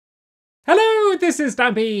this is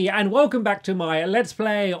Stampy, and welcome back to my Let's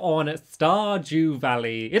Play on Stardew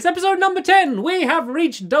Valley. It's episode number 10. We have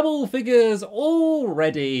reached double figures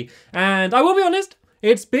already. And I will be honest,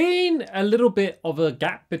 it's been a little bit of a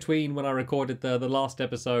gap between when I recorded the last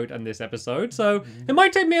episode and this episode. So it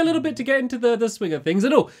might take me a little bit to get into the swing of things.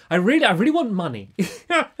 And I really want money.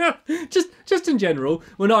 just in general.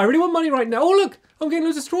 Well, no, I really want money right now. Oh, look, I'm getting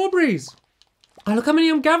loads of strawberries. Oh, look how many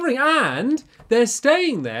I'm gathering. And they're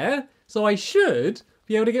staying there. So I should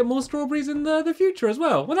be able to get more strawberries in the future as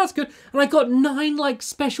well. Well, that's good. And I got 9 like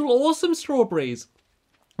special awesome strawberries.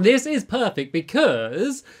 This is perfect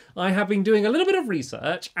because I have been doing a little bit of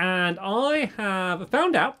research and I have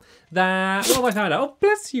found out that, what have I found out? Oh,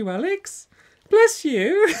 bless you, Alex. Bless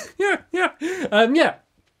you. yeah.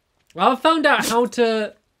 I found out how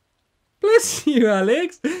to... Bless you,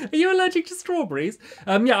 Alex. Are you allergic to strawberries?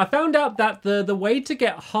 Yeah, I found out that the way to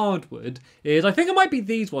get hardwood is, I think it might be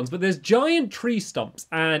these ones, but there's giant tree stumps.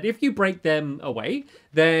 And if you break them away,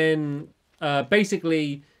 then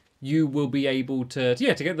basically you will be able to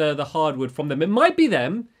get the hardwood from them. It might be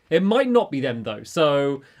them. It might not be them, though.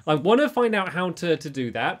 So I want to find out how to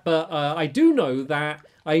do that. But I do know that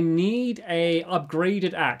I need a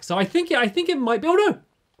upgraded axe. So I think it might be... Oh, no.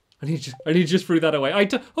 I need to just throw that away. I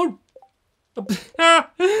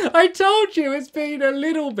told you it's been a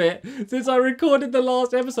little bit since I recorded the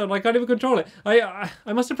last episode. I can't even control it. I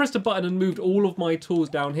must have pressed a button and moved all of my tools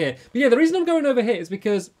down here. But yeah, the reason I'm going over here is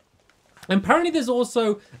because apparently there's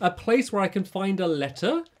also a place where I can find a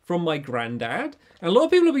letter from my granddad. And a lot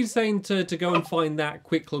of people have been saying to go and find that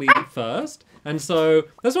quickly first. And so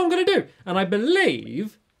that's what I'm going to do. And I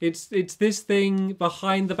believe... It's this thing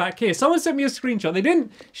behind the back here. Someone sent me a screenshot. They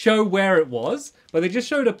didn't show where it was, but they just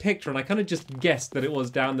showed a picture, and I kind of just guessed that it was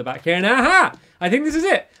down the back here. And aha! I think this is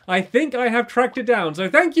it. I think I have tracked it down. So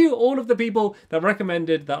thank you, all of the people that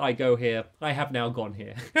recommended that I go here. I have now gone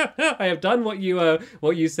here. I have done what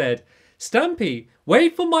you said. Stampy,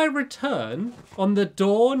 wait for my return on the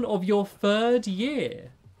dawn of your 3rd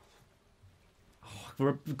year.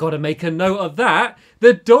 We've got to make a note of that.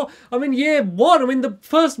 Year 1. I mean, the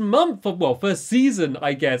first month of, well, first season,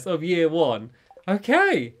 I guess, of year 1.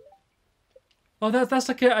 Okay. Oh, that's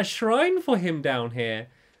like a shrine for him down here.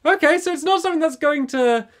 Okay, so it's not something that's going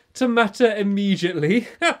to matter immediately,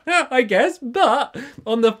 I guess. But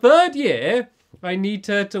on the 3rd year, I need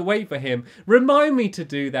to wait for him. Remind me to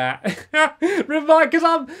do that.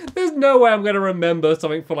 Because there's no way I'm going to remember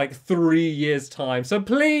something for like 3 years' time. So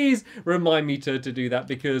please remind me to do that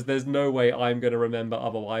because there's no way I'm going to remember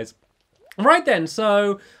otherwise. Right then,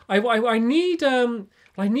 so I need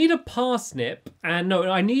a parsnip, and no,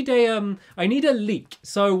 I need a leek.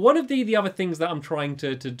 So one of the other things that I'm trying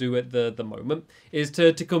to do at the moment is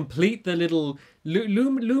to complete the little the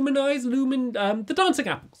dancing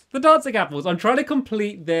apples. The dancing apples. I'm trying to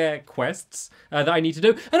complete their quests that I need to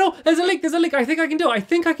do. And oh, there's a leek. I think I can do it. I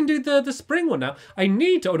think I can do the spring one now. I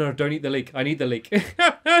need to. Oh no, don't eat the leek. I need the leek.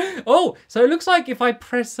 Oh, so it looks like if I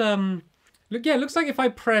press it looks like if I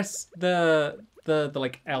press the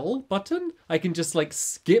like L button, I can just like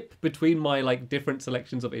skip between my like different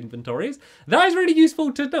selections of inventories. That is really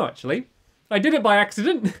useful to know, actually. I did it by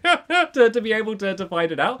accident to be able to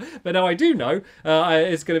find it out, but now I do know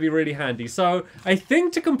it's going to be really handy. So I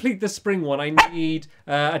think to complete the spring one, I need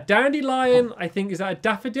a dandelion. I think, is that a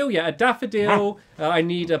daffodil? Yeah, a daffodil. I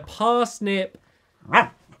need a parsnip.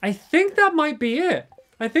 I think that might be it.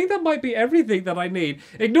 I think that might be everything that I need.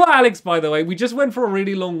 Ignore Alex, by the way. We just went for a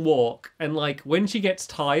really long walk. And, like, when she gets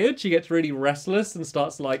tired, she gets really restless and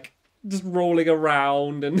starts, like, just rolling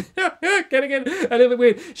around and getting it a little bit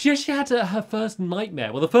weird. She actually had her first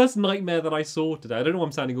nightmare. Well, the first nightmare that I saw today. I don't know why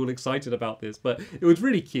I'm sounding all excited about this, but it was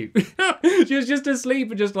really cute. She was just asleep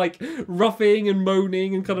and just like roughing and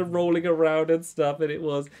moaning and kind of rolling around and stuff. And it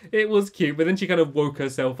was cute. But then she kind of woke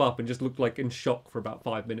herself up and just looked like in shock for about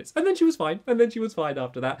 5 minutes. And then she was fine.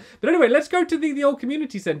 After that. But anyway, let's go to the old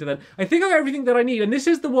community center then. I think I got everything that I need. And this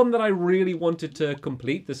is the one that I really wanted to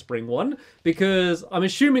complete, the spring one, because I'm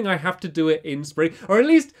assuming I have to do it in spring, or at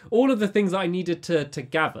least all of the things that I needed to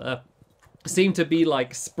gather seem to be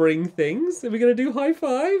like spring things. Are we gonna do high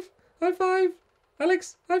five? High five,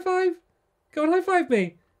 Alex. High five. Go and high five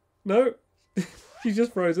me. No, she's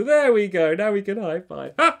just frozen. There we go. Now we can high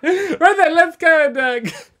five. Right then, let's go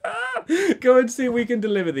and go and see if we can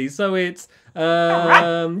deliver these. So it's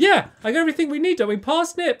yeah, I got everything we need. Don't we?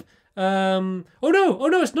 Parsnip. Oh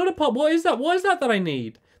no, it's not a parsnip. What is that? What is that I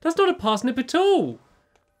need? That's not a parsnip at all.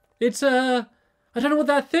 It's I don't know what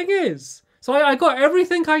that thing is. So I got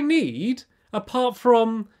everything I need apart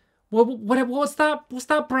from, well, what's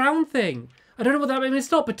that brown thing? I don't know what that means.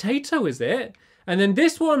 It's not potato, is it? And then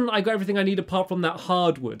this one, I got everything I need apart from that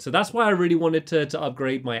hardwood. So that's why I really wanted to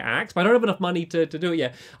upgrade my axe. But I don't have enough money to do it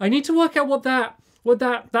yet. I need to work out what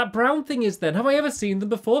that brown thing is then. Have I ever seen them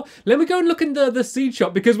before? Let me go and look in the seed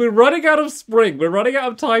shop because we're running out of spring. We're running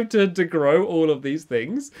out of time to grow all of these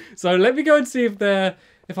things. So let me go and see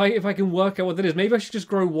if I can work out what that is. Maybe I should just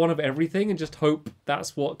grow one of everything and just hope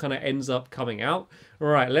that's what kind of ends up coming out. All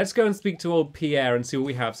right, let's go and speak to old Pierre and see what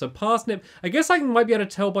we have. So parsnip, I guess I might be able to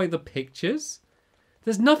tell by the pictures.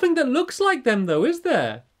 There's nothing that looks like them though, is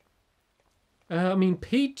there? I mean,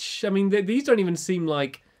 peach, I mean, these don't even seem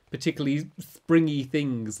like particularly springy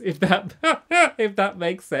things, if that if that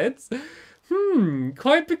makes sense.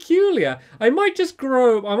 Quite peculiar. I might just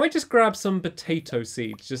grab some potato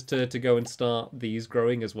seeds just to go and start these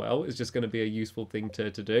growing as well. It's just going to be a useful thing to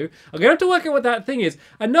do. I'm going to have to work out what that thing is.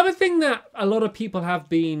 Another thing that a lot of people have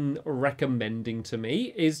been recommending to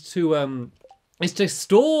me is to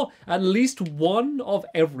store at least one of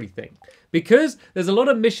everything. Because there's a lot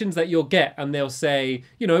of missions that you'll get and they'll say,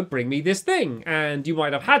 you know, bring me this thing. And you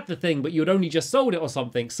might have had the thing, but you'd only just sold it or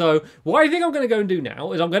something. So what I think I'm going to go and do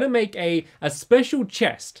now is I'm going to make a special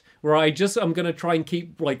chest where I'm going to try and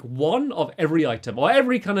keep like one of every item or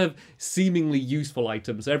every kind of seemingly useful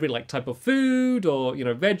item. So every like type of food or, you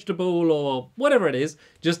know, vegetable or whatever it is,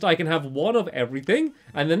 just I can have one of everything.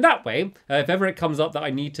 And then that way, if ever it comes up that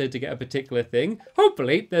I need to get a particular thing,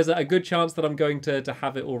 hopefully there's a good chance that I'm going to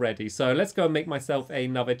have it already. So let's go and make myself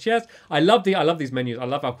another chest. I love these menus. I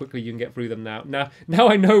love how quickly you can get through them now. Now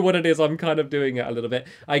I know what it is. I'm kind of doing it a little bit.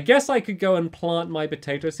 I guess I could go and plant my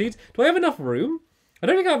potato seeds. Do I have enough room? I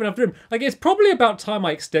don't think I have enough room. Like, it's probably about time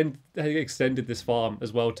I extended this farm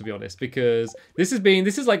as well, to be honest, because this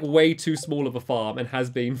is like way too small of a farm and has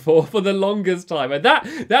been for the longest time. And that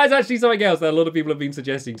is actually something else that a lot of people have been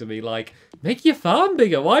suggesting to me, like, make your farm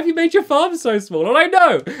bigger. Why have you made your farm so small? And I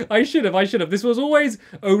know, I should have. This was always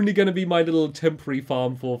only going to be my little temporary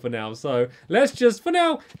farm for now. So let's just, for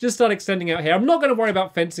now, just start extending out here. I'm not going to worry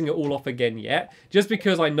about fencing it all off again yet, just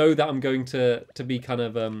because I know that I'm going to be kind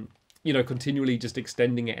of, you know, continually just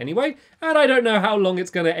extending it anyway. And I don't know how long it's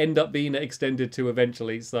going to end up being extended to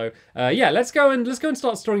eventually. So, yeah, let's go and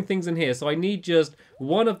start storing things in here. So I need just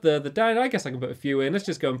one of the down. I guess I can put a few in. Let's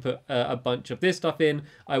just go and put a bunch of this stuff in.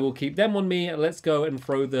 I will keep them on me. Let's go and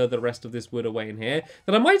throw the rest of this wood away in here.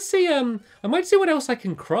 Then I might see what else I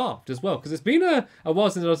can craft as well, because it's been a while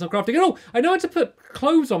since I was crafting. Oh, I know how to put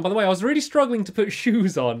clothes on. By the way, I was really struggling to put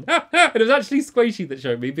shoes on. It was actually Squishy that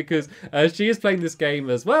showed me, because she is playing this game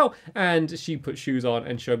as well, and she put shoes on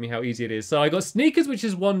and showed me how easy it is. So I got sneakers, which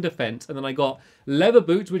is 1 defense, and then I got leather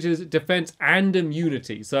boots, which is defense and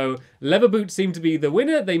immunity. So leather boots seem to be the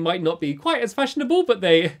winner. They might not be quite as fashionable, but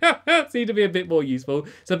they seem to be a bit more useful.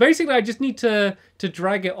 So basically, I just need to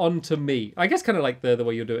drag it onto me. I guess kind of like the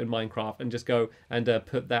way you do it in Minecraft, and just go and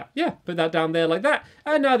put that down there like that.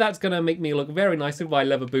 And now that's going to make me look very nice with my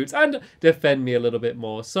leather boots and defend me a little bit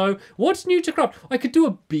more. So what's new to craft? I could do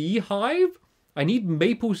a beehive. I need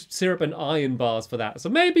maple syrup and iron bars for that. So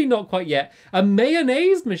maybe not quite yet. A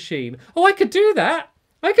mayonnaise machine. Oh, I could do that.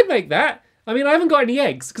 I could make that. I mean, I haven't got any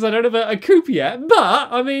eggs because I don't have a coop yet. But,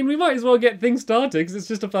 I mean, we might as well get things started because it's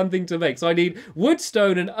just a fun thing to make. So I need wood,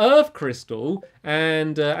 stone, and earth crystal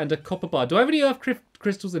and a copper bar. Do I have any earth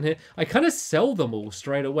crystals in here? I kind of sell them all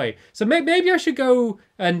straight away. So maybe I should go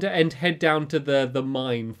and head down to the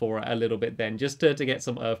mine for a little bit then, just to get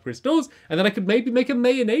some earth crystals. And then I could maybe make a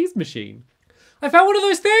mayonnaise machine. I found one of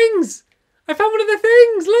those things! I found one of the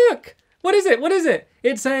things! Look! What is it? What is it?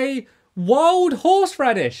 It's a wild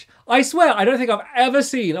horseradish. I swear, I don't think I've ever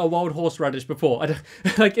seen a wild horseradish before.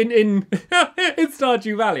 Like in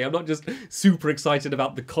Stardew Valley, I'm not just super excited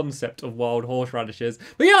about the concept of wild horseradishes.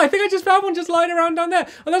 But yeah, I think I just found one just lying around down there.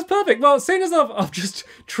 And that's perfect. Well, seeing as I've just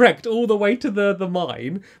trekked all the way to the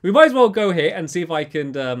mine, we might as well go here and see if I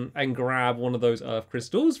can and grab one of those earth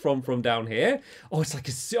crystals from down here. Oh, it's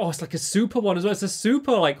like a super one as well. It's a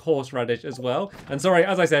super like horseradish as well. And sorry,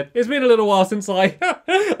 as I said, it's been a little while since I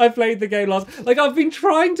played the game last. Like, I've been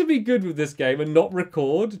trying to be good with this game and not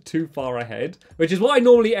record too far ahead, which is what I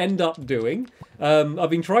normally end up doing. I've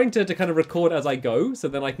been trying to kind of record as I go, so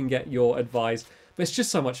then I can get your advice. But it's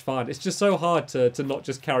just so much fun. It's just so hard to not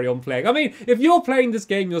just carry on playing. I mean, if you're playing this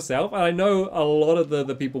game yourself, and I know a lot of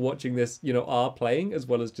the people watching this, you know, are playing as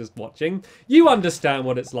well as just watching, you understand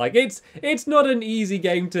what it's like. It's not an easy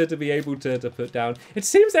game to be able to put down. It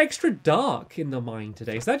seems extra dark in the mine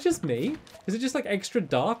today. Is that just me? Is it just like extra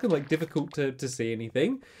dark and like difficult to see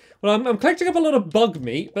anything? Well, I'm collecting up a lot of bug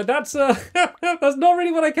meat, but that's that's not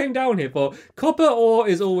really what I came down here for. Copper ore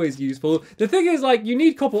is always useful. The thing is, like, you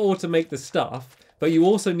need copper ore to make the stuff, but you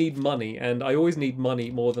also need money, and I always need money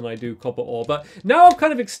more than I do copper ore. But now I've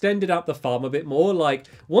kind of extended out the farm a bit more. Like,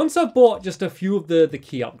 once I've bought just a few of the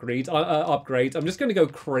key upgrades, I'm just going to go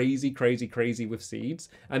crazy with seeds,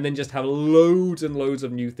 and then just have loads and loads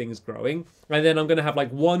of new things growing. And then I'm going to have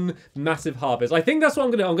like one massive harvest. I think that's what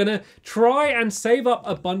I'm going to do. I'm going to try and save up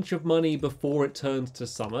a bunch of money before it turns to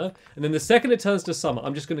summer. And then the second it turns to summer,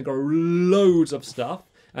 I'm just going to grow loads of stuff.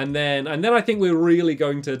 And then I think we're really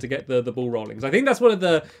going to get the ball rolling. So I think that's one of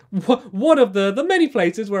the many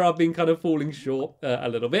places where I've been kind of falling short a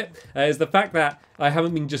little bit, is the fact that I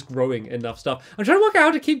haven't been just growing enough stuff. I'm trying to work out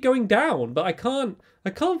how to keep going down, but I can't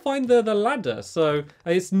find the ladder. So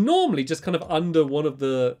it's normally just kind of under one of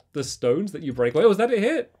the stones that you break away. Was that it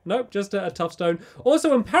hit? Nope, just a tough stone.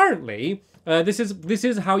 Also, apparently, this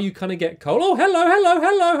is how you kind of get coal. Oh,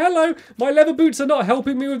 hello. My leather boots are not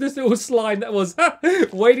helping me with this little slime that was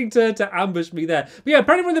waiting to ambush me there. But yeah,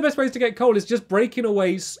 apparently one of the best ways to get coal is just breaking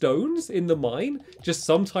away stones in the mine. Just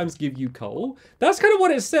sometimes give you coal. That's kind of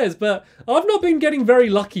what it says, but I've not been getting very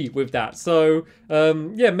lucky with that. So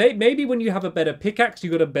yeah, maybe when you have a better pickaxe, you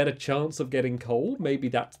got a better chance of getting coal. Maybe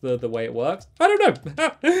that's the way it works. I don't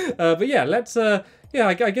know. But yeah, let's yeah,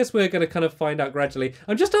 I guess we're going to kind of find out gradually.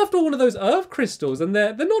 I'm just after one of those earth crystals, and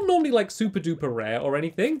they're not normally like super duper rare or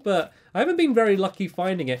anything, but I haven't been very lucky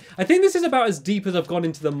finding it. I think this is about as deep as I've gone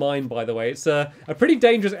into the mine, by the way. It's a pretty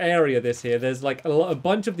dangerous area, this here. There's like a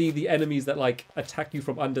bunch of the enemies that like attack you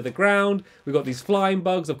from under the ground. We've got these flying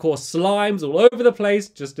bugs, of course, slimes all over the place,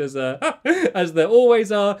 just as as there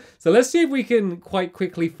always are. So let's see if we can quite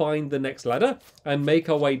quickly find the next ladder and make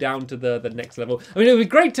our way down to the next level. I mean, it would be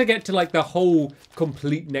great to get to like the whole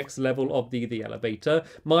complete next level of the elevator.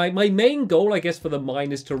 My main goal, I guess, for the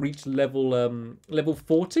mine is to reach level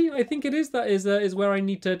 40, I think it is. That is where I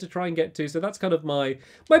need to try and get to. So that's kind of my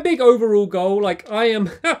big overall goal. Like, I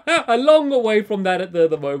am a long way from that at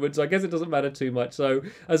the moment, so I guess it doesn't matter too much. So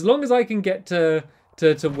as long as I can get to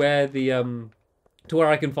where to where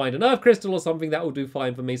I can find an earth crystal or something, that will do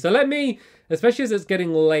fine for me. So let me, especially as it's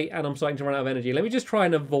getting late and I'm starting to run out of energy, let me just try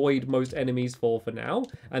and avoid most enemies for now,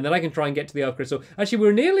 and then I can try and get to the earth crystal. Actually,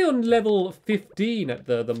 we're nearly on level 15 at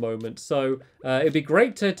the moment, so it'd be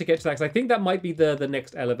great to get to that, because I think that might be the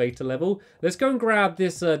next elevator level. Let's go and grab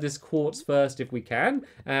this this quartz first if we can,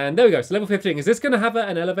 and there we go. So level 15. Is this going to have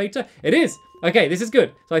an elevator? It is. Okay, this is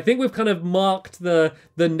good. So I think we've kind of marked the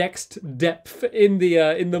next depth in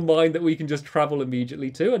the mine that we can just travel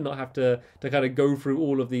immediately to and not have to kind of go through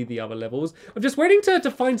all of the other levels. I'm just waiting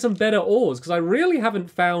to find some better ores, because I really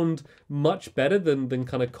haven't found much better than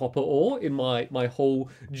kind of copper ore in my whole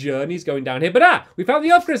journeys going down here. But we found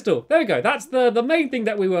the earth crystal. There we go. That's the main thing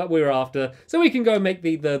that we were after. So we can go and make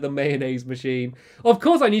the mayonnaise machine. Of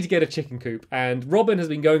course, I need to get a chicken coop, and Robin has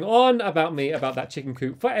been going on about that chicken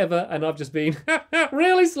coop forever, and I've just been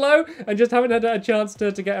really slow and just haven't had a chance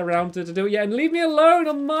to get around to do it yet. And leave me alone,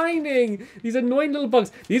 I'm mining. These annoying little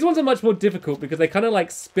bugs. These ones are much more difficult because they kind of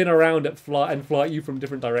like spin around and fly at you from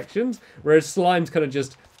different directions, whereas slimes kind of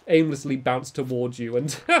just aimlessly bounce towards you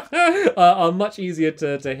and are much easier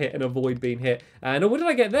to hit and avoid being hit. And what did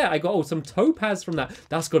I get there? I got some topaz from that.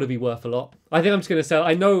 That's got to be worth a lot. I think I'm just going to sell.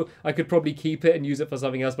 I know I could probably keep it and use it for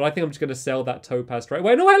something else, but I think I'm just going to sell that topaz straight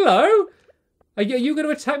away. No, hello? Are you going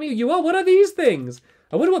to attack me? You are? What are these things?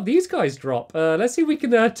 I wonder what these guys drop. Let's see if we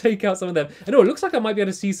can take out some of them. I know, it looks like I might be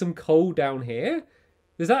able to see some coal down here.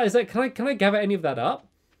 Is that, can I gather any of that up?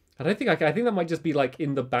 I don't think I think that might just be like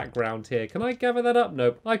in the background here. Can I gather that up?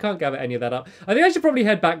 Nope, I can't gather any of that up. I think I should probably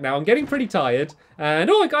head back now. I'm getting pretty tired.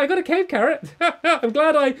 And oh, I got a cave carrot. I'm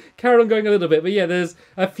glad I carried on going a little bit. But yeah, there's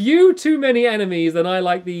a few too many enemies than I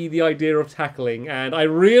like the idea of tackling. And I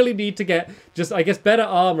really need to get just, I guess, better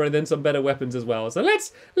armor and then some better weapons as well. So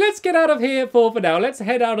let's get out of here for now. Let's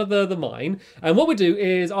head out of the mine. And what we do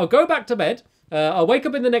is I'll go back to bed. I'll wake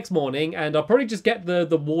up in the next morning and I'll probably just get the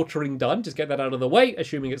watering done, just get that out of the way,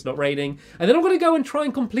 assuming it's not raining. And then I'm going to go and try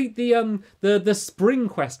and complete the spring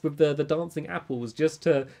quest with the dancing apples, just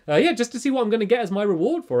to see what I'm going to get as my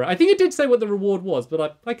reward for it. I think it did say what the reward was,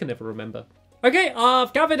 but I can never remember. Okay,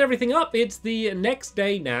 I've gathered everything up. It's the next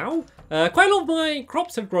day now. Quite a lot of my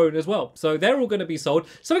crops have grown as well, so they're all going to be sold.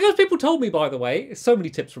 Something else people told me, by the way, so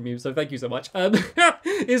many tips from you, so thank you so much,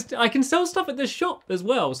 is I can sell stuff at this shop as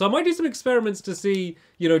well. So I might do some experiments to see,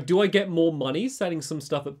 you know, do I get more money selling some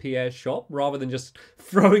stuff at Pierre's shop rather than just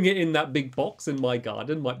throwing it in that big box in my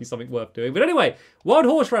garden? Might be something worth doing. But anyway, wild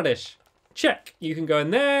horseradish, check. You can go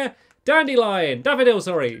in there. Dandelion, daffodil,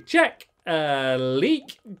 sorry, check.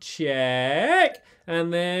 Leek, check.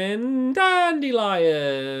 And then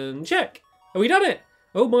dandelion, check. Have we done it?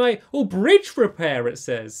 Oh my, oh, bridge repair, it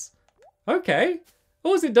says. Okay.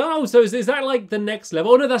 Oh, is it done? Oh, so is that like the next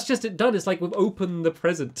level? Oh no, that's just it done. It's like we've opened the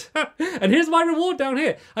present. And here's my reward down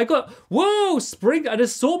here. I got, whoa, spring, an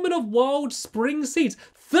assortment of wild spring seeds.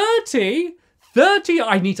 30? 30?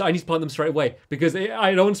 I need to plant them straight away because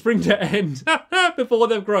I don't want spring to end before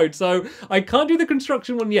they've grown. So I can't do the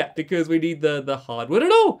construction one yet because we need the hardwood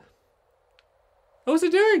and all. Oh, what's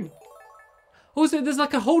it doing? Oh, so there's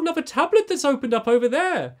like a whole nother tablet that's opened up over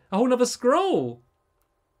there. A whole nother scroll.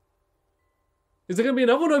 Is there going to be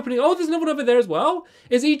another one opening? Oh, there's another one over there as well.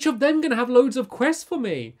 Is each of them going to have loads of quests for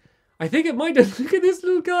me? I think it might. Look at this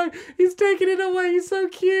little guy. He's taking it away. He's so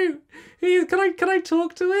cute. Can I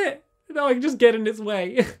talk to it? No, I can just get in its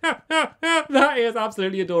way. That is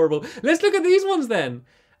absolutely adorable. Let's look at these ones then.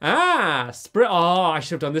 Ah, oh, I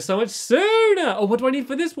should have done this so much sooner. Oh, what do I need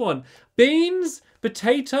for this one? Beans,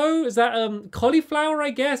 potato, is that cauliflower, I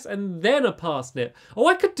guess, and then a parsnip. Oh,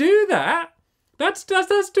 I could do that. That's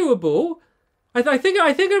doable. I think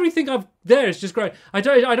everything I've there is just great. I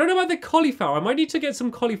don't know about the cauliflower. I might need to get some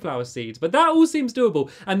cauliflower seeds, but that all seems doable.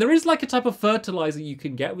 And there is like a type of fertilizer you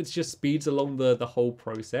can get which just speeds along the whole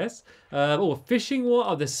process. Oh, fishing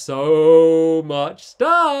water. Oh, there's so much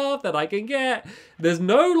stuff that I can get. There's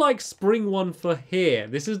no like spring one for here.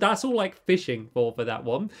 That's all like fishing for that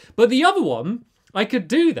one. But the other one, I could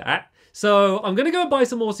do that. So I'm going to go and buy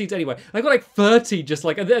some more seeds anyway. I got like 30 just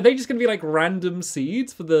like, are they just going to be like random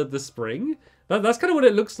seeds for the spring? That's kind of what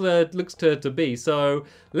it looks to be. So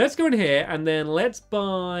let's go in here and then let's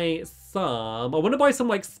buy some. I want to buy some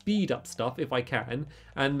like speed up stuff if I can.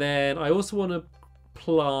 And then I also want to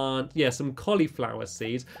plant, yeah, some cauliflower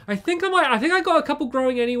seeds. I think I got a couple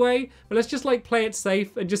growing anyway, but let's just like play it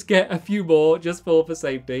safe and just get a few more just for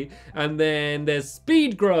safety. And then there's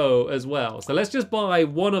speed grow as well. So let's just buy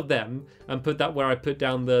one of them and put that where I put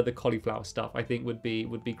down the cauliflower stuff. I think would be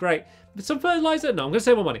great. Some fertilizer? No, I'm gonna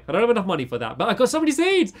save more money. I don't have enough money for that, but I got so many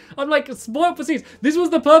seeds. I'm like spoiled for seeds. This was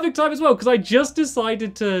the perfect time as well because I just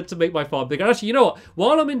decided to make my farm bigger. Actually, you know what?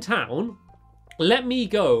 While I'm in town, let me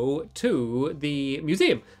go to the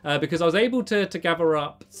museum because I was able to gather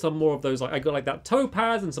up some more of those. Like I got like that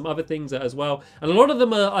topaz and some other things as well. And a lot of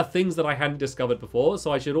them are things that I hadn't discovered before.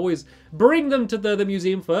 So I should always bring them to the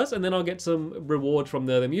museum first and then I'll get some reward from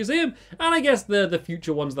the museum. And I guess the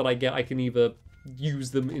future ones that I get, I can either use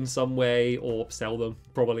them in some way or sell them,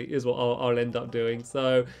 probably is what I'll end up doing.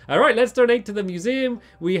 So all right, let's donate to the museum.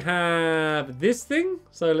 We have this thing,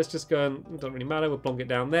 so let's just go and, it doesn't really matter, we'll plonk it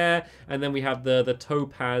down there. And then we have the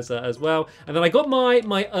topaz as well, and then I got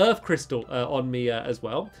my earth crystal on me as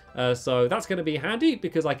well, so that's going to be handy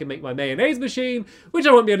because I can make my mayonnaise machine, which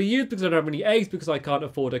I won't be able to use because I don't have any eggs because I can't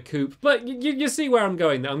afford a coop. But you see where I'm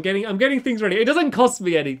going now. I'm getting things ready. It doesn't cost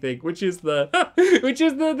me anything, which is the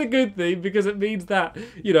the good thing, because it means that,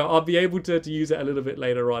 you know, I'll be able to use it a little bit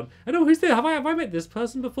later on. And oh, who's there? Have I met this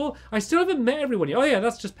person before? I still haven't met everyone yet. Oh yeah,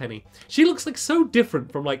 that's just Penny. She looks like so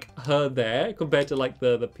different from like her there compared to like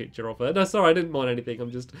the picture of her. No, sorry, I didn't mind anything. I'm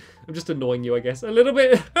just annoying you, I guess, a little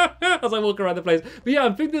bit as I walk around the place. But yeah,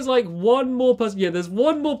 I think there's like one more person. Yeah, there's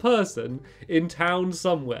one more person in town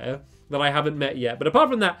somewhere that I haven't met yet. But apart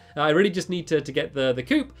from that, I really just need to get the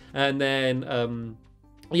coop and then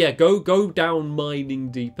yeah, go down mining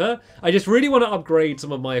deeper. I just really want to upgrade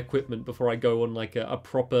some of my equipment before I go on like a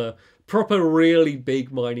proper really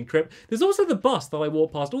big mining trip. There's also the bus that I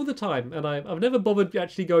walk past all the time, and I've never bothered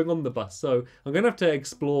actually going on the bus, so I'm gonna have to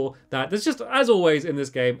explore that. There's just, as always in this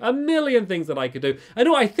game, a million things that I could do. I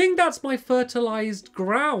know, I think that's my fertilized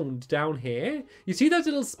ground down here. You see those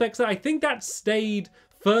little specks there? I think that stayed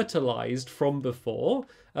fertilized from before.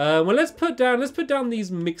 Well, let's put down these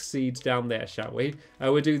mixed seeds down there, shall we?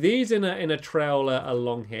 We'll do these in a trail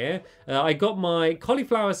along here. I got my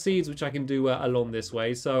cauliflower seeds, which I can do along this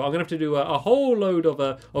way. So I'm gonna have to do a whole load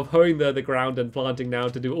of hoeing the ground and planting now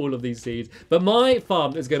to do all of these seeds. But my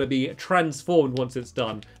farm is gonna be transformed once it's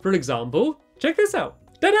done. For example, check this out.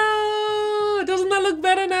 Ta-da! Doesn't that look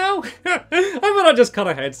better now? I thought I'd just cut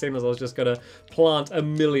ahead, seeing as I was just gonna plant a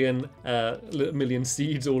million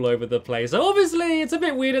seeds all over the place. So obviously it's a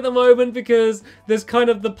bit weird at the moment because there's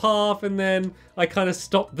kind of the path and then I kind of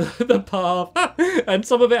stopped the path and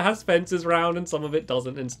some of it has fences around and some of it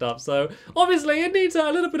doesn't and stuff. So obviously it needs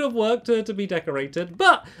a little bit of work to be decorated,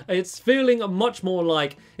 but it's feeling much more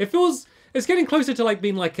like, it's getting closer to like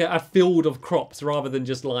being like a field of crops rather than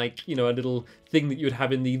just like, you know, a little thing that you'd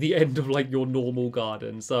have in the end of like your normal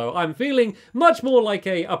garden. So I'm feeling much more like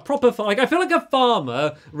a proper, like I feel like a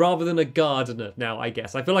farmer rather than a gardener now, I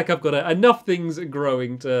guess. I feel like I've got enough things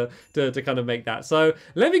growing to kind of make that. So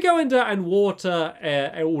let me go and water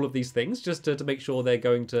all of these things just to make sure they're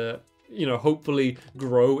going to you know, hopefully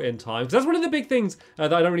grow in time. Because that's one of the big things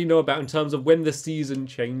that I don't really know about in terms of when the season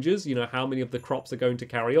changes, you know, how many of the crops are going to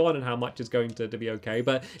carry on and how much is going to be okay.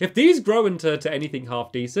 But if these grow into anything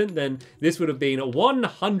half decent, then this would have been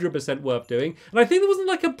 100% worth doing. And I think there wasn't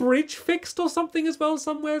like a bridge fixed or something as well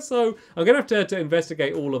somewhere. So I'm going to have to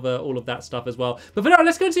investigate all of that stuff as well. But for now,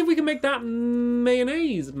 let's go and see if we can make that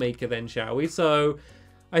mayonnaise maker then, shall we? So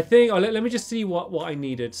I think, let me just see what I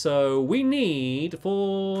needed. So we need,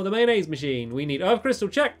 for the mayonnaise machine, we need earth crystal,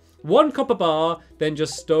 check. 1 copper bar, then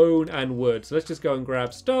just stone and wood. So let's just go and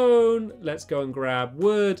grab stone. Let's go and grab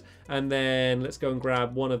wood. And then let's go and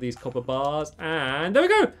grab one of these copper bars. And there we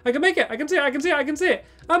go. I can make it. I can see it. I can see it. I can see it.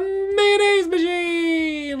 A mayonnaise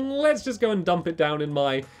machine. Let's just go and dump it down in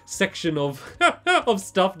my section of, of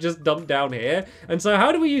stuff just dumped down here. And so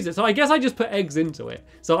how do we use it? So I guess I just put eggs into it.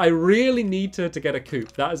 So I really need to get a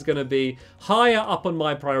coop. That is going to be higher up on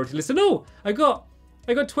my priority list. And oh, I got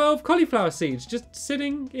 12 cauliflower seeds just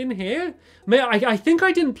sitting in here. I think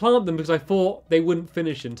I didn't plant them because I thought they wouldn't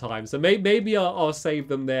finish in time. So maybe I'll save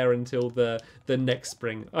them there until the next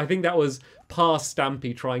spring. I think that was past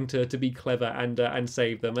Stampy trying to be clever and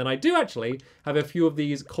save them. And I do actually have a few of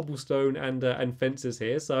these cobblestone and fences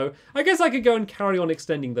here. So I guess I could go and carry on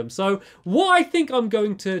extending them. So what I think I'm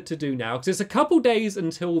going to do now, because it's a couple days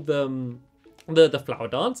until the flower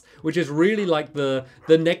dance, which is really like the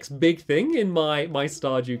next big thing in my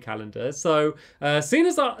Stardew calendar. So seeing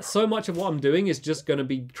as that so much of what I'm doing is just going to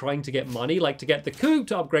be trying to get money, like to get the coop,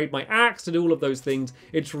 to upgrade my axe, to do all of those things,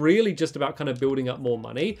 it's really just about kind of building up more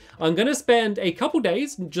money. I'm going to spend a couple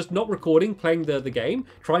days just not recording, playing the game,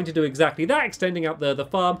 trying to do exactly that, extending out the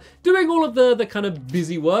farm, doing all of the kind of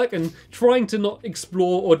busy work and trying to not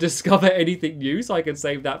explore or discover anything new so I can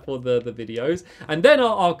save that for the videos. And then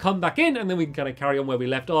I'll come back in and then we can kind of carry on where we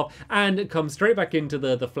left off and come straight back into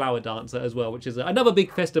the flower dancer as well, which is another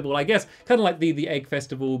big festival, I guess, kind of like the egg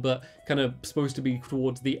festival, but kind of supposed to be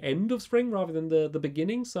towards the end of spring rather than the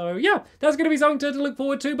beginning. So yeah, that's going to be something to look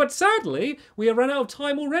forward to. But sadly, we have run out of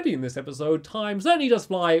time already in this episode. Time certainly does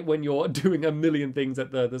fly when you're doing a million things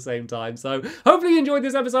at the same time. So hopefully you enjoyed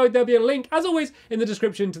this episode. There'll be a link, as always, in the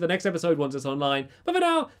description to the next episode once it's online. But for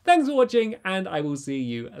now, thanks for watching, and I will see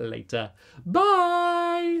you later.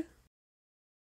 Bye!